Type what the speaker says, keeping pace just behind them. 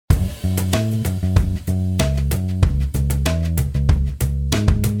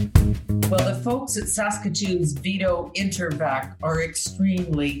Well, the folks at Saskatoon's Vito Intervac are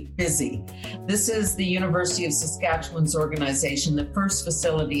extremely busy. This is the University of Saskatchewan's organization, the first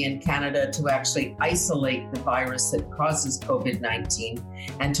facility in Canada to actually isolate the virus that causes COVID-19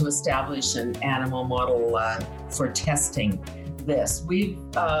 and to establish an animal model for testing this. We've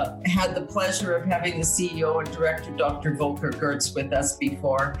had the pleasure of having the CEO and director, Dr. Volker Gertz, with us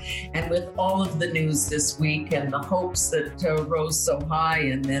before. And with all of the news this week and the hopes that rose so high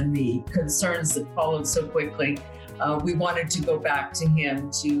and then the concerns that followed so quickly, we wanted to go back to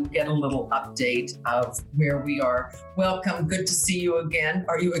him to get a little update of where we are. Welcome. Good to see you again.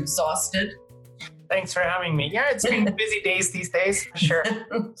 Are you exhausted? Thanks for having me. Yeah, it's been busy days these days, for sure.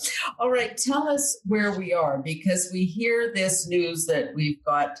 All right, tell us where we are, because we hear this news that we've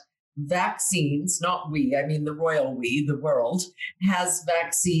got vaccines, not we, I mean the royal we, the world, has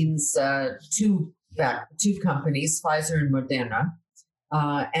vaccines, two companies, Pfizer and Moderna,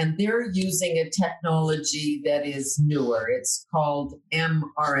 and they're using a technology that is newer. It's called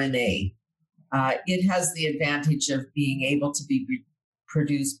mRNA. It has the advantage of being able to be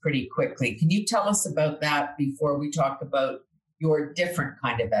produced pretty quickly. Can you tell us about that before we talk about your different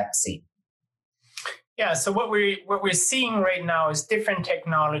kind of vaccine? Yeah, so what we're seeing right now is different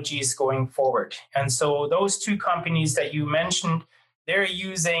technologies going forward. And so those two companies that you mentioned, they're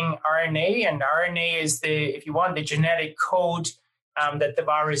using RNA, and RNA is the genetic code that the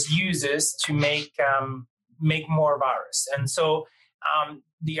virus uses to make more virus. And so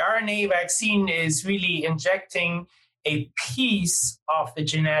the RNA vaccine is really injecting a piece of the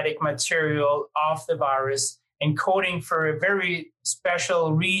genetic material of the virus, encoding for a very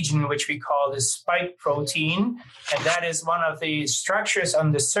special region, which we call the spike protein. And that is one of the structures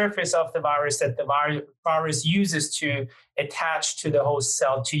on the surface of the virus that the virus uses to attach to the host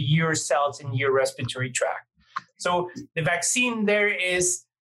cell, to your cells in your respiratory tract. So the vaccine there is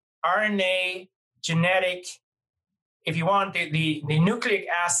RNA, genetic, if you want, the nucleic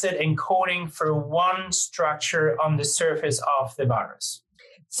acid encoding for one structure on the surface of the virus.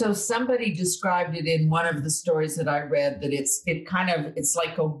 So somebody described it in one of the stories that I read that it's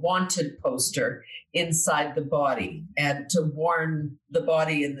like a wanted poster inside the body, and to warn the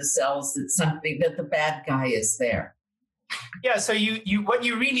body and the cells that the bad guy is there. Yeah, so you what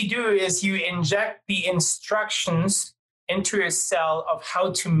you really do is you inject the instructions into a cell of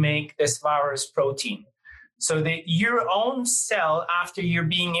how to make this virus protein. So that your own cell, after you're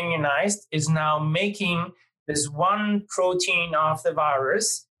being immunized, is now making this one protein of the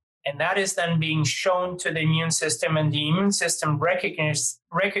virus, and that is then being shown to the immune system, and the immune system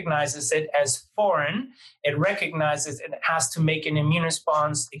recognizes it as foreign. It recognizes it has to make an immune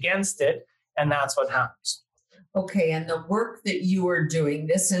response against it, and that's what happens. Okay, and the work that you are doing,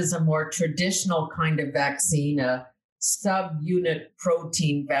 this is a more traditional kind of vaccine, a subunit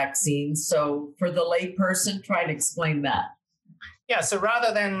protein vaccine. So for the layperson, try to explain that. Yeah, so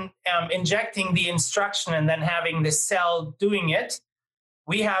rather than injecting the instruction and then having the cell doing it,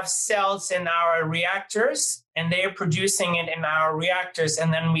 we have cells in our reactors, and they're producing it in our reactors,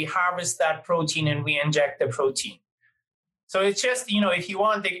 and then we harvest that protein and we inject the protein. So it's just, if you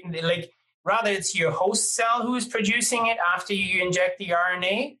want, rather it's your host cell who's producing it after you inject the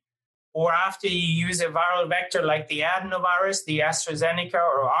RNA, or after you use a viral vector like the adenovirus, the AstraZeneca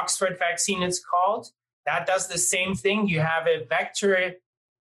or Oxford vaccine it's called. That does the same thing. You have a vector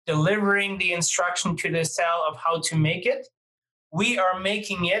delivering the instruction to the cell of how to make it. We are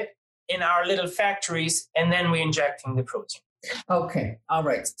making it in our little factories, and then we're injecting the protein. Okay, all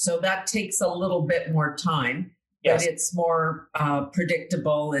right. So that takes a little bit more time, yes, but it's more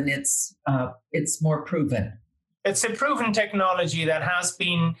predictable, and it's more proven. It's a proven technology that has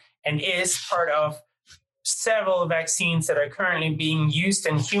been and is part of several vaccines that are currently being used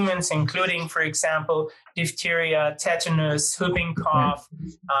in humans, including, for example, diphtheria, tetanus, whooping cough,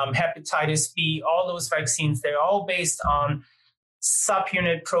 hepatitis B. All those vaccines, they're all based on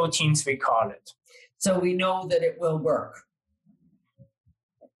subunit proteins, we call it. So we know that it will work.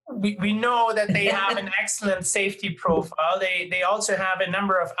 We know that they have an excellent safety profile. They also have a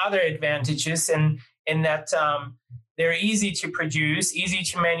number of other advantages in that they're easy to produce, easy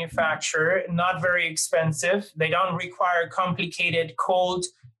to manufacture, not very expensive. They don't require complicated cold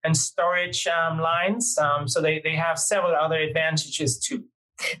and storage lines. So they have several other advantages too.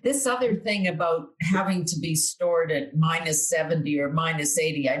 This other thing about having to be stored at minus 70 or minus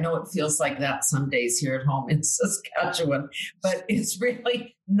 80, I know it feels like that some days here at home in Saskatchewan, but it's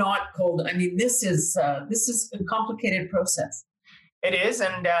really not cold. I mean, this is a complicated process. It is,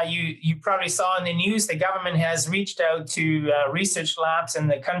 and you probably saw in the news the government has reached out to research labs in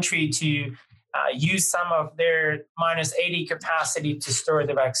the country to use some of their minus 80 capacity to store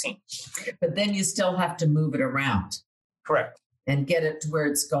the vaccine. But then you still have to move it around. Correct. And get it to where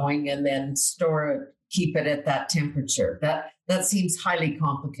it's going and then store it, keep it at that temperature. That seems highly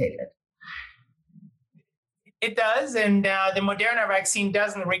complicated. It does, and the Moderna vaccine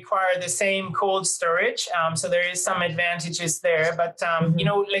doesn't require the same cold storage, so there is some advantages there. But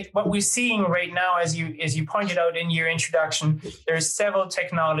like what we're seeing right now, as you pointed out in your introduction, there's several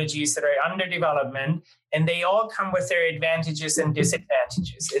technologies that are under development, and they all come with their advantages and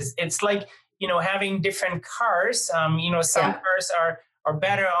disadvantages. It's like having different cars. Some cars are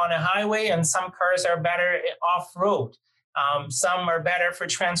better on a highway, and some cars are better off road. Some are better for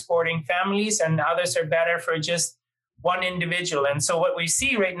transporting families, and others are better for just one individual. And so what we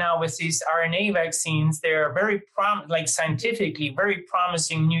see right now with these RNA vaccines, they're very scientifically very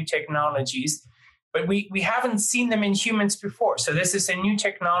promising new technologies, but we haven't seen them in humans before. So this is a new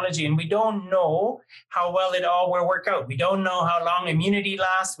technology, and we don't know how well it all will work out. We don't know how long immunity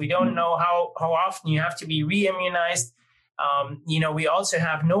lasts. We don't know how often you have to be re-immunized. We also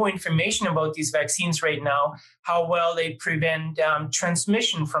have no information about these vaccines right now, how well they prevent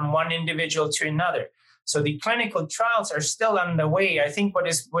transmission from one individual to another. So the clinical trials are still underway. I think what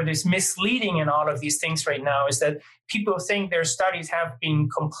is misleading in all of these things right now is that people think their studies have been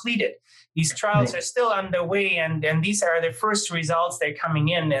completed. These trials are still underway, and these are the first results that are coming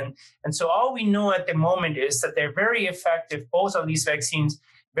in. And so all we know at the moment is that they're very effective, both of these vaccines,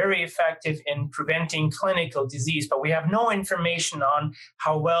 very effective in preventing clinical disease, but we have no information on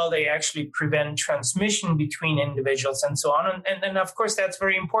how well they actually prevent transmission between individuals and so on. And of course, that's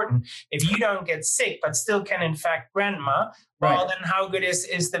very important. If you don't get sick, but still can infect grandma, well, then how good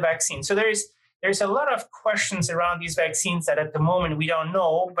is the vaccine? So there's a lot of questions around these vaccines that at the moment we don't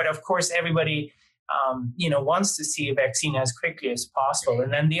know, but of course, everybody wants to see a vaccine as quickly as possible.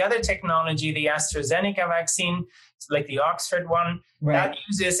 And then the other technology, the AstraZeneca vaccine, like the Oxford one, that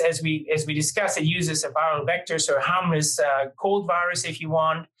uses, as we discussed, it uses a viral vector, so a harmless cold virus if you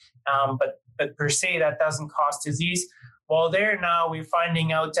want, but per se that doesn't cause disease. Well, there now we're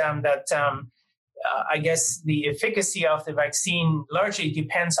finding out that I guess the efficacy of the vaccine largely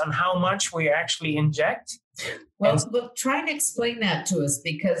depends on how much we actually inject. Well, try and explain that to us,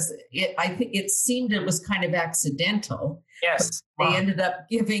 because I think it seemed it was kind of accidental. Yes. They ended up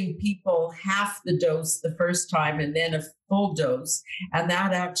giving people half the dose the first time and then a full dose. And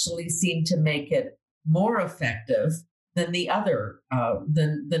that actually seemed to make it more effective than the other,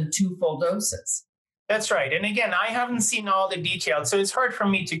 than 2 full doses. That's right. And again, I haven't seen all the details, so it's hard for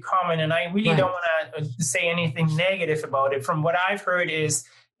me to comment, and I really don't want to say anything negative about it. From what I've heard is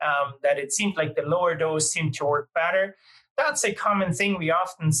that it seemed like the lower dose seemed to work better. That's a common thing. We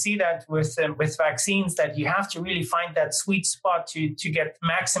often see that with vaccines, that you have to really find that sweet spot to get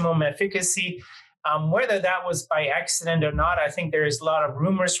maximum efficacy. Whether that was by accident or not, I think there is a lot of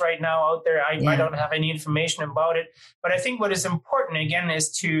rumors right now out there. I don't have any information about it. But I think what is important, again,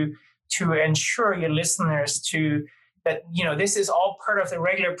 is to ensure your listeners that this is all part of the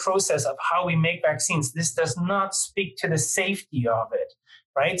regular process of how we make vaccines. This does not speak to the safety of it,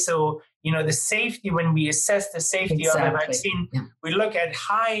 right? So, the safety, when we assess the safety of the vaccine, we look at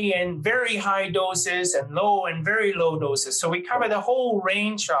high and very high doses and low and very low doses. So we cover the whole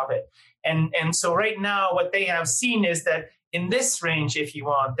range of it. And so right now what they have seen is that in this range, if you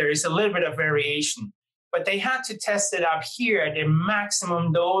want, there is a little bit of variation. But they had to test it up here at a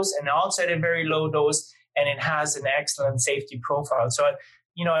maximum dose and also at a very low dose, and it has an excellent safety profile. So,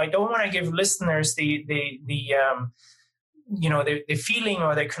 I don't want to give listeners the feeling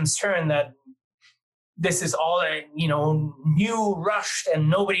or the concern that this is all new, rushed, and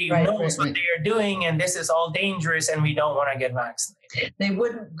nobody knows what they are doing, and this is all dangerous, and we don't want to get vaccinated. They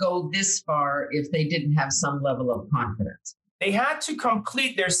wouldn't go this far if they didn't have some level of confidence. They had to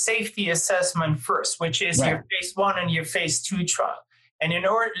complete their safety assessment first, which is your phase 1 and your phase 2 trial. And in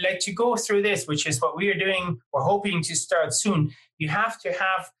order to go through this, which is what we are doing, we're hoping to start soon, you have to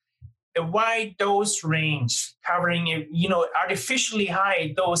have a wide dose range covering artificially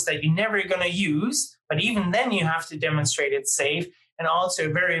high dose that you're never going to use. But even then you have to demonstrate it's safe, and also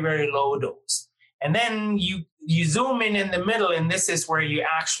a very, very low dose. And then you zoom in the middle, and this is where you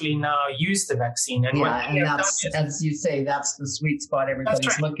actually now use the vaccine. And that's, as you say, that's the sweet spot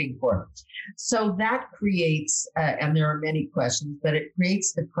everybody's looking for. So that creates, and there are many questions, but it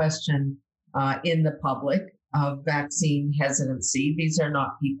creates the question in the public of vaccine hesitancy. These are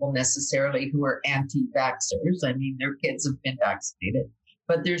not people necessarily who are anti-vaxxers. I mean, their kids have been vaccinated,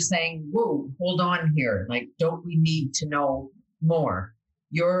 but they're saying, whoa, hold on here. Like, don't we need to know more,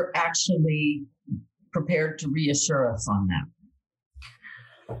 you're actually prepared to reassure us on that?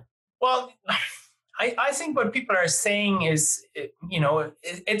 Well, I think what people are saying is,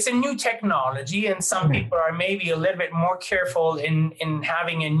 it's a new technology, and some people are maybe a little bit more careful in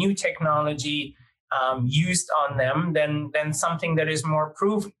having a new technology used on them than something that is more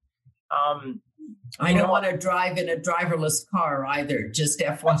proven. I don't want to drive in a driverless car either, just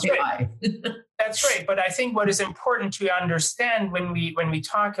FYI. That's right. That's right. But I think what is important to understand when we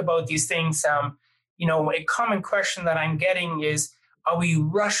talk about these things, a common question that I'm getting is, are we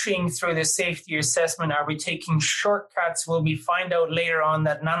rushing through the safety assessment? Are we taking shortcuts? Will we find out later on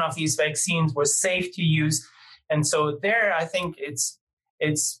that none of these vaccines were safe to use? And so there, I think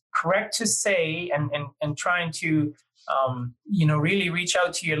it's correct to say, and trying to, really reach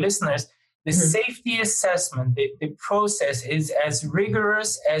out to your listeners, the safety assessment, the process is as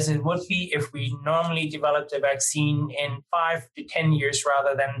rigorous as it would be if we normally developed a vaccine in 5 to 10 years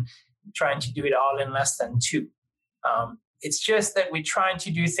rather than trying to do it all in less than 2. It's just that we're trying to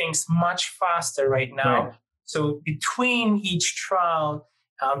do things much faster right now. Right. So between each trial,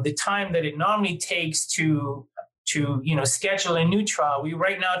 the time that it normally takes to schedule a new trial, we're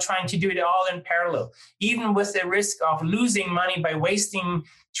right now trying to do it all in parallel, even with the risk of losing money by wasting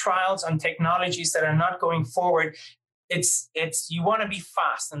trials on technologies that are not going forward. It's you want to be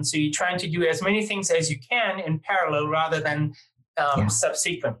fast, and so you're trying to do as many things as you can in parallel rather than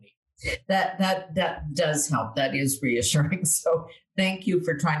subsequently. That does help. That is reassuring. So thank you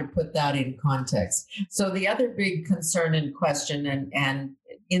for trying to put that in context. So the other big concern and question, and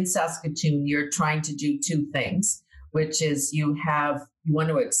in Saskatoon, you're trying to do 2 things, which is you want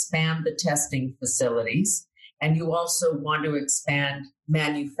to expand the testing facilities, and you also want to expand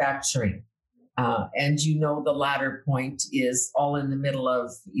manufacturing. And the latter point is all in the middle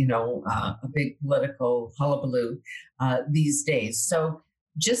of, a big political hullabaloo these days. So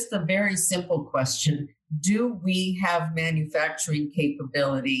just the very simple question, do we have manufacturing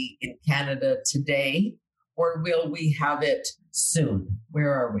capability in Canada today, or will we have it soon?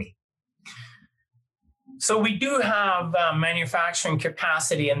 Where are we? So we do have manufacturing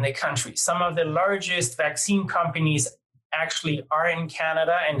capacity in the country. Some of the largest vaccine companies actually are in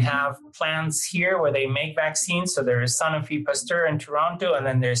Canada and have plants here where they make vaccines. So there is Sanofi Pasteur in Toronto, and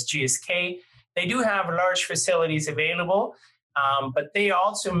then there's GSK. They do have large facilities available. But they are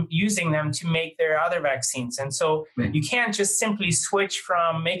also using them to make their other vaccines. And so you can't just simply switch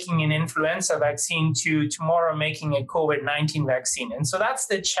from making an influenza vaccine to tomorrow making a COVID-19 vaccine. And so that's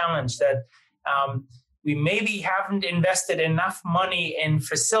the challenge, that we maybe haven't invested enough money in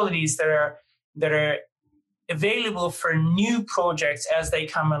facilities that are available for new projects as they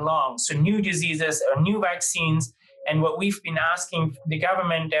come along. So new diseases or new vaccines. And what we've been asking the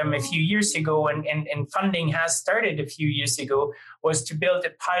government a few years ago, and funding has started a few years ago, was to build a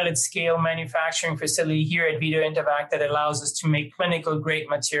pilot scale manufacturing facility here at Vito Intervac that allows us to make clinical grade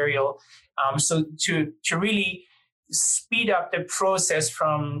material. So to really speed up the process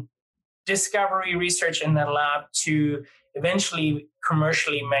from discovery research in the lab to eventually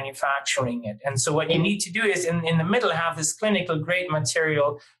commercially manufacturing it. And so what you need to do is in the middle have this clinical grade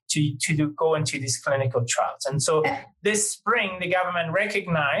material to go into these clinical trials. And so this spring, the government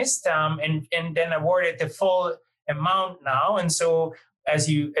recognized and then awarded the full amount now. And so as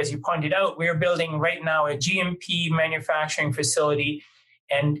you pointed out, we're building right now a GMP manufacturing facility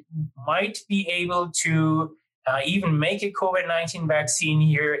and might be able to even make a COVID-19 vaccine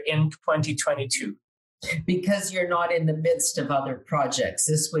here in 2022. Because you're not in the midst of other projects.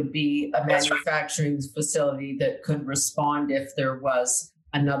 This would be a manufacturing facility that could respond if there was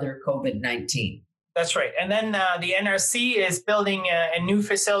another COVID-19. That's right. And then the NRC is building a new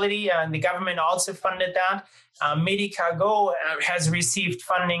facility, and the government also funded that. Medicago has received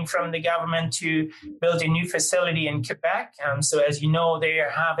funding from the government to build a new facility in Quebec. So as you know, they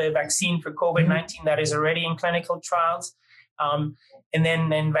have a vaccine for COVID-19 that is already in clinical trials. And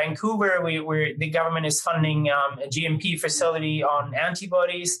then in Vancouver, the government is funding a GMP facility on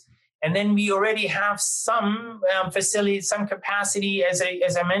antibodies. And then we already have some facilities, some capacity, as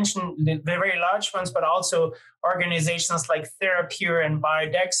I mentioned, the very large ones, but also organizations like Therapure and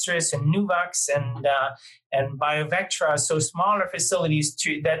Biodextrous and Nuvax and BioVectra, so smaller facilities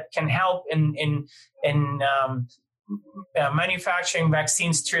that can help in manufacturing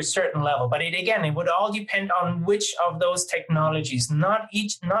vaccines to a certain level. But it would all depend on which of those technologies. Not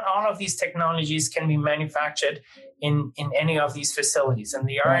all of these technologies can be manufactured in any of these facilities. And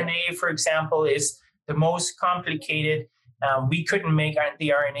the RNA, for example, is the most complicated. We couldn't make the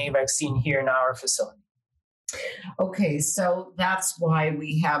RNA vaccine here in our facility. Okay, so that's why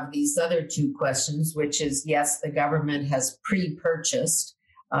we have these other two questions, which is yes, the government has pre-purchased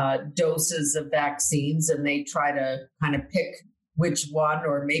doses of vaccines and they try to kind of pick which one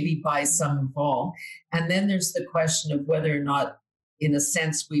or maybe buy some of all. And then there's the question of whether or not, in a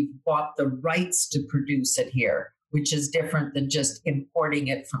sense, we've bought the rights to produce it here, which is different than just importing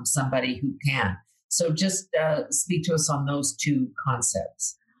it from somebody who can. So just speak to us on those two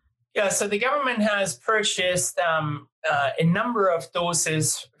concepts. Yeah, so the government has purchased a number of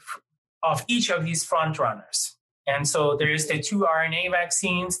doses of each of these front runners. And so there's the 2 RNA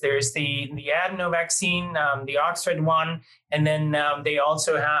vaccines, there's the adeno vaccine, the Oxford one, and then they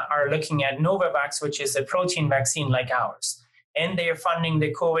also are looking at Novavax, which is a protein vaccine like ours. And they are funding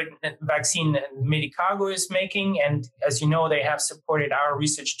the COVID vaccine Medicago is making. And as you know, they have supported our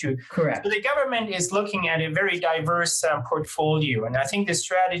research too. Correct. So the government is looking at a very diverse portfolio. And I think the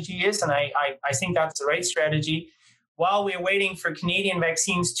strategy is, and I think that's the right strategy, while we're waiting for Canadian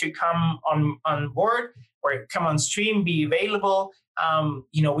vaccines to come on board or come on stream, be available,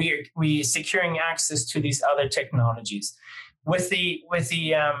 we're securing access to these other technologies. With the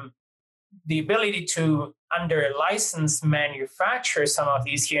ability to under license manufacture some of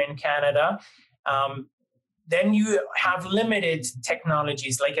these here in Canada, then you have limited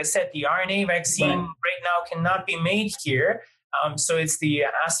technologies. Like I said, the RNA vaccine right now cannot be made here. So it's the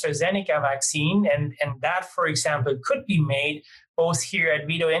AstraZeneca vaccine. And that, for example, could be made both here at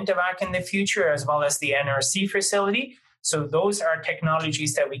Vito Intervac in the future, as well as the NRC facility. So those are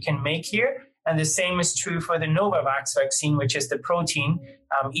technologies that we can make here. And the same is true for the Novavax vaccine, which is the protein.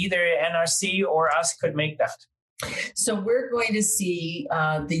 Either NRC or us could make that. So we're going to see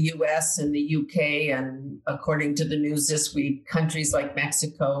the US and the UK, and according to the news this week, countries like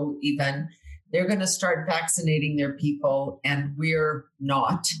Mexico even, they're going to start vaccinating their people, and we're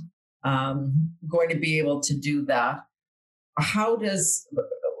not going to be able to do that.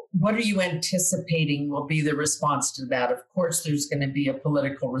 What are you anticipating will be the response to that? Of course, there's going to be a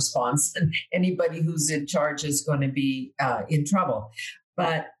political response, and anybody who's in charge is going to be in trouble.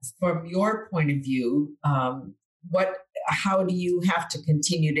 But from your point of view, how do you have to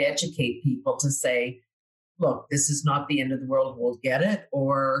continue to educate people to say, look, this is not the end of the world, we'll get it,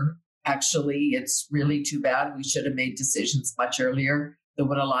 or actually, it's really too bad, we should have made decisions much earlier that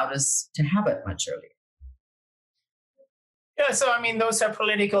would allow us to have it much earlier? Yeah, so I mean, those are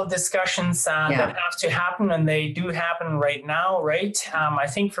political discussions that have to happen, and they do happen right now, right? I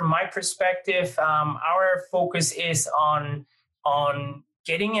think from my perspective, our focus is on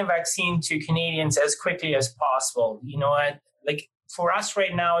getting a vaccine to Canadians as quickly as possible. You know, like for us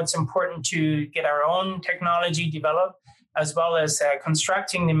right now, it's important to get our own technology developed, as well as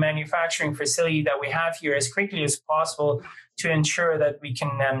constructing the manufacturing facility that we have here as quickly as possible to ensure that we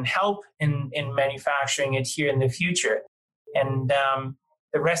can help in manufacturing it here in the future. And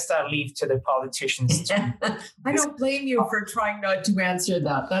the rest I leave to the politicians. I don't blame you for trying not to answer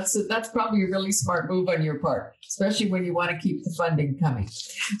that. That's probably a really smart move on your part, especially when you want to keep the funding coming.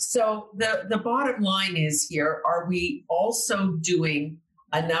 So the bottom line is here, are we also doing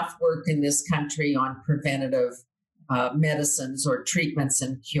enough work in this country on preventative medicines or treatments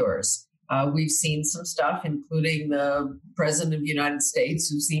and cures? We've seen some stuff, including the President of the United States,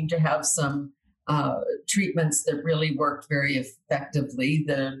 who seemed to have some treatments that really worked very effectively.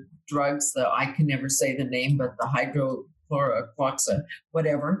 The drugs, I can never say the name, but the hydrochloroquine,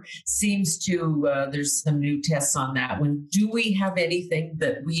 whatever, seems to, there's some new tests on that one. Do we have anything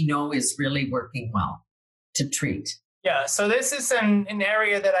that we know is really working well to treat? Yeah, so this is an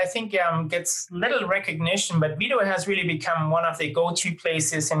area that I think gets little recognition, but Vito has really become one of the go-to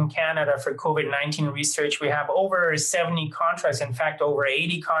places in Canada for COVID-19 research. We have over 70 contracts, in fact, over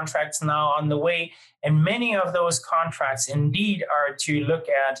 80 contracts now on the way. And many of those contracts indeed are to look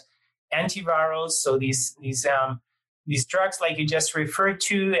at antivirals, so these drugs like you just referred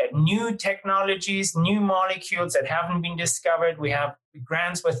to, new technologies, new molecules that haven't been discovered. We have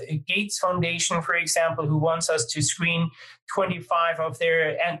grants with Gates Foundation, for example, who wants us to screen 25 of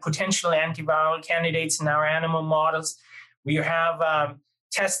their potential antiviral candidates in our animal models. We have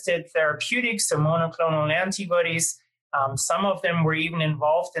tested therapeutics, so monoclonal antibodies. Some of them were even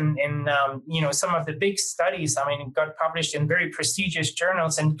involved in some of the big studies. I mean, it got published in very prestigious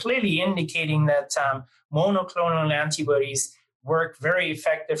journals and clearly indicating that monoclonal antibodies work very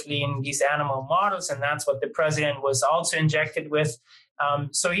effectively in these animal models, and that's what the president was also injected with.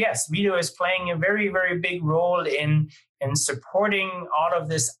 So yes, Vito is playing a very, very big role in supporting all of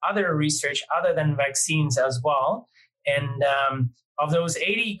this other research other than vaccines as well. And of those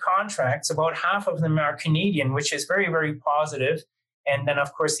 80 contracts, about half of them are Canadian, which is very, very positive. And then,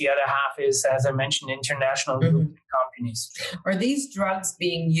 of course, the other half is, as I mentioned, international companies. Are these drugs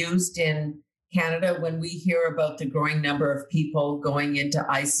being used in Canada? When we hear about the growing number of people going into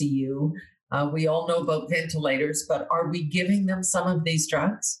ICU, we all know about ventilators, but are we giving them some of these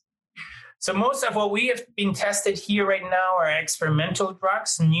drugs? So most of what we have been tested here right now are experimental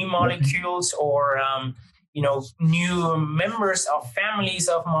drugs, new molecules, or new members of families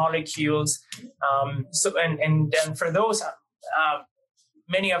of molecules. And for those,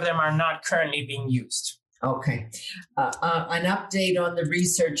 many of them are not currently being used. Okay. An update on the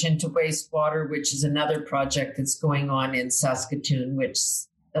research into wastewater, which is another project that's going on in Saskatoon, which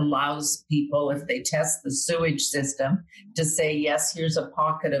allows people, if they test the sewage system, to say, yes, here's a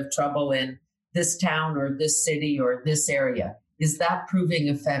pocket of trouble in this town or this city or this area. Is that proving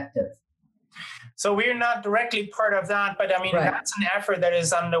effective? So we're not directly part of that, but I mean, That's an effort that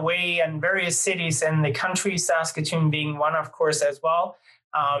is underway in various cities in the country, Saskatoon being one, of course, as well.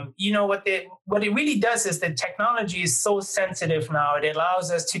 What it really does is the technology is so sensitive now. It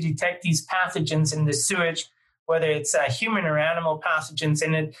allows us to detect these pathogens in the sewage, whether it's human or animal pathogens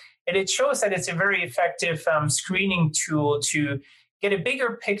in it. And it shows that it's a very effective screening tool to get a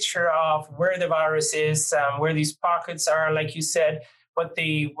bigger picture of where the virus is, where these pockets are, like you said, what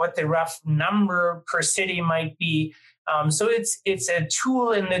the rough number per city might be. So it's a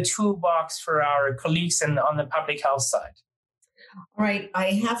tool in the toolbox for our colleagues on the public health side. All right.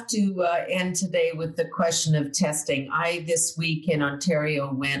 I have to end today with the question of testing. I, this week in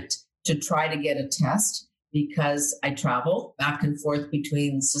Ontario, went to try to get a test because I travel back and forth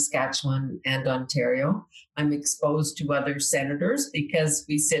between Saskatchewan and Ontario. I'm exposed to other senators because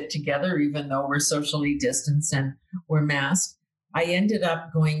we sit together, even though we're socially distanced and we're masked. I ended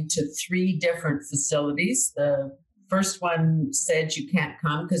up going to 3 different facilities. The first one said you can't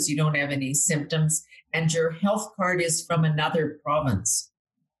come because you don't have any symptoms and your health card is from another province.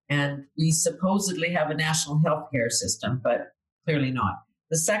 And we supposedly have a national health care system, but clearly not.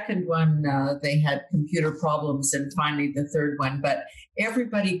 The second one, they had computer problems, and finally the third one. But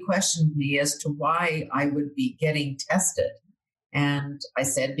everybody questioned me as to why I would be getting tested. And I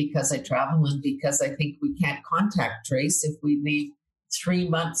said, because I travel and because I think we can't contact trace if we leave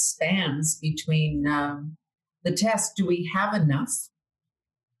 3-month spans between the tests. Do we have enough?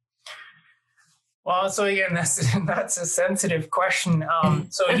 Well, so again, that's a sensitive question.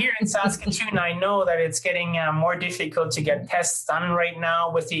 So here in Saskatoon, I know that it's getting more difficult to get tests done right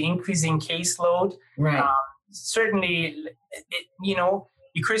now with the increasing caseload. Right. Certainly,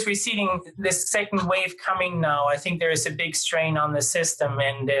 because we're seeing this second wave coming now, I think there is a big strain on the system,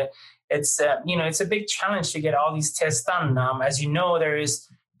 and it's a big challenge to get all these tests done. As you know, there is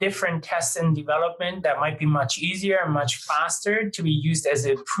different tests in development that might be much easier and much faster to be used as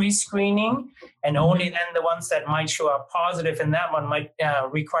a pre-screening, and only then the ones that might show up positive in that one might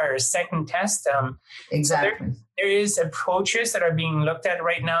require a second test. Exactly. So there is approaches that are being looked at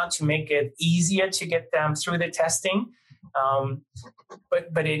right now to make it easier to get them through the testing.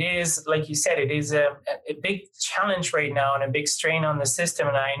 But it is, like you said, it is a big challenge right now and a big strain on the system.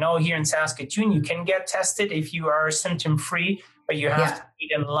 And I know here in Saskatoon, you can get tested if you are symptom-free, but you have to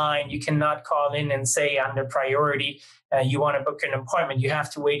wait in line. You cannot call in and say under priority, you want to book an appointment. You have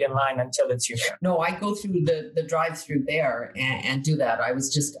to wait in line until it's your turn. No, I go through the drive-through there and do that. I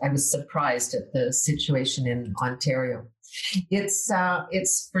was surprised at the situation in Ontario. It's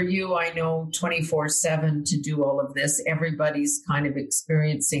for you, I know, 24/7 to do all of this. Everybody's kind of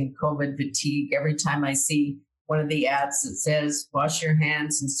experiencing COVID fatigue. Every time I see one of the ads that says, wash your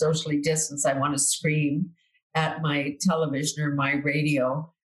hands and socially distance, I want to scream at my television or my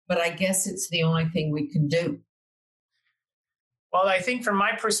radio. But I guess it's the only thing we can do. Well, I think from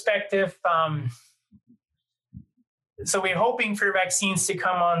my perspective, so we're hoping for vaccines to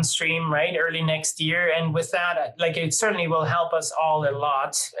come on stream, right, early next year. And with that, it certainly will help us all a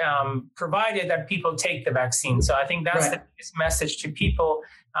lot, provided that people take the vaccine. So I think that's the biggest message to people,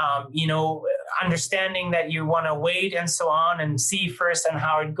 understanding that you want to wait and so on and see first on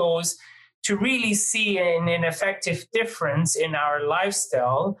how it goes to really see an effective difference in our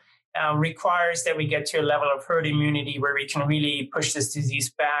lifestyle. Requires that we get to a level of herd immunity where we can really push this disease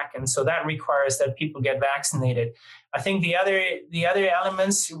back. And so that requires that people get vaccinated. I think the other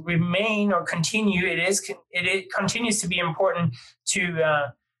elements remain or continue. It continues to be important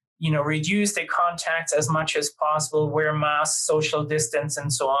to reduce the contacts as much as possible, wear masks, social distance,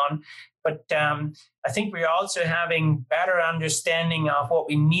 and so on. But I think we're also having better understanding of what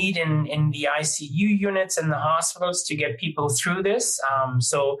we need in the ICU units and the hospitals to get people through this.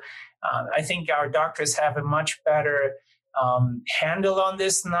 So I think our doctors have a much better handle on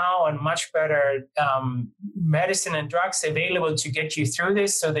this now, and much better medicine and drugs available to get you through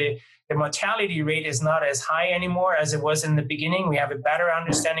this. So the mortality rate is not as high anymore as it was in the beginning. We have a better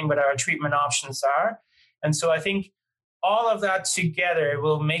understanding what our treatment options are. And so I think all of that together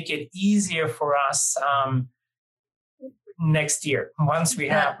will make it easier for us next year once we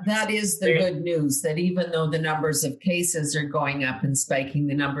have. That is the good news, that even though the numbers of cases are going up and spiking,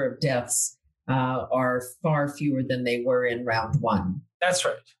 the number of deaths are far fewer than they were in round one. That's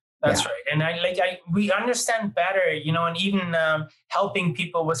right. That's right. And we understand better, and even helping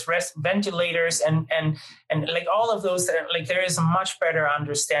people with ventilators and like all of those, there is a much better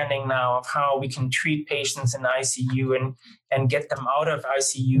understanding now of how we can treat patients in ICU and get them out of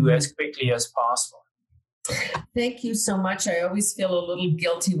ICU as quickly as possible. Thank you so much. I always feel a little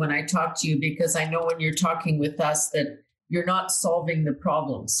guilty when I talk to you, because I know when you're talking with us that you're not solving the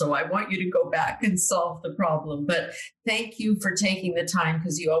problem. So I want you to go back and solve the problem. But thank you for taking the time,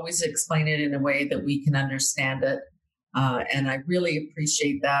 because you always explain it in a way that we can understand it. And I really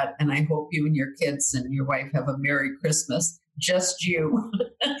appreciate that. And I hope you and your kids and your wife have a Merry Christmas. Just you,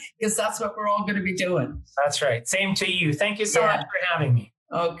 because that's what we're all going to be doing. That's right. Same to you. Thank you so much for having me.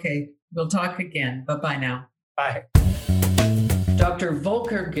 Okay. We'll talk again. Bye-bye now. Bye. Dr.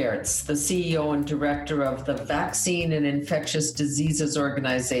 Volker Gertz, the CEO and director of the Vaccine and Infectious Diseases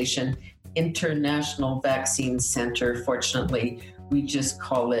Organization International Vaccine Center. Fortunately, we just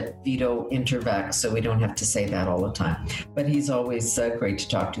call it Vito Intervac, so we don't have to say that all the time. But he's always great to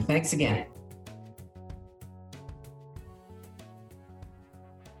talk to. Thanks again.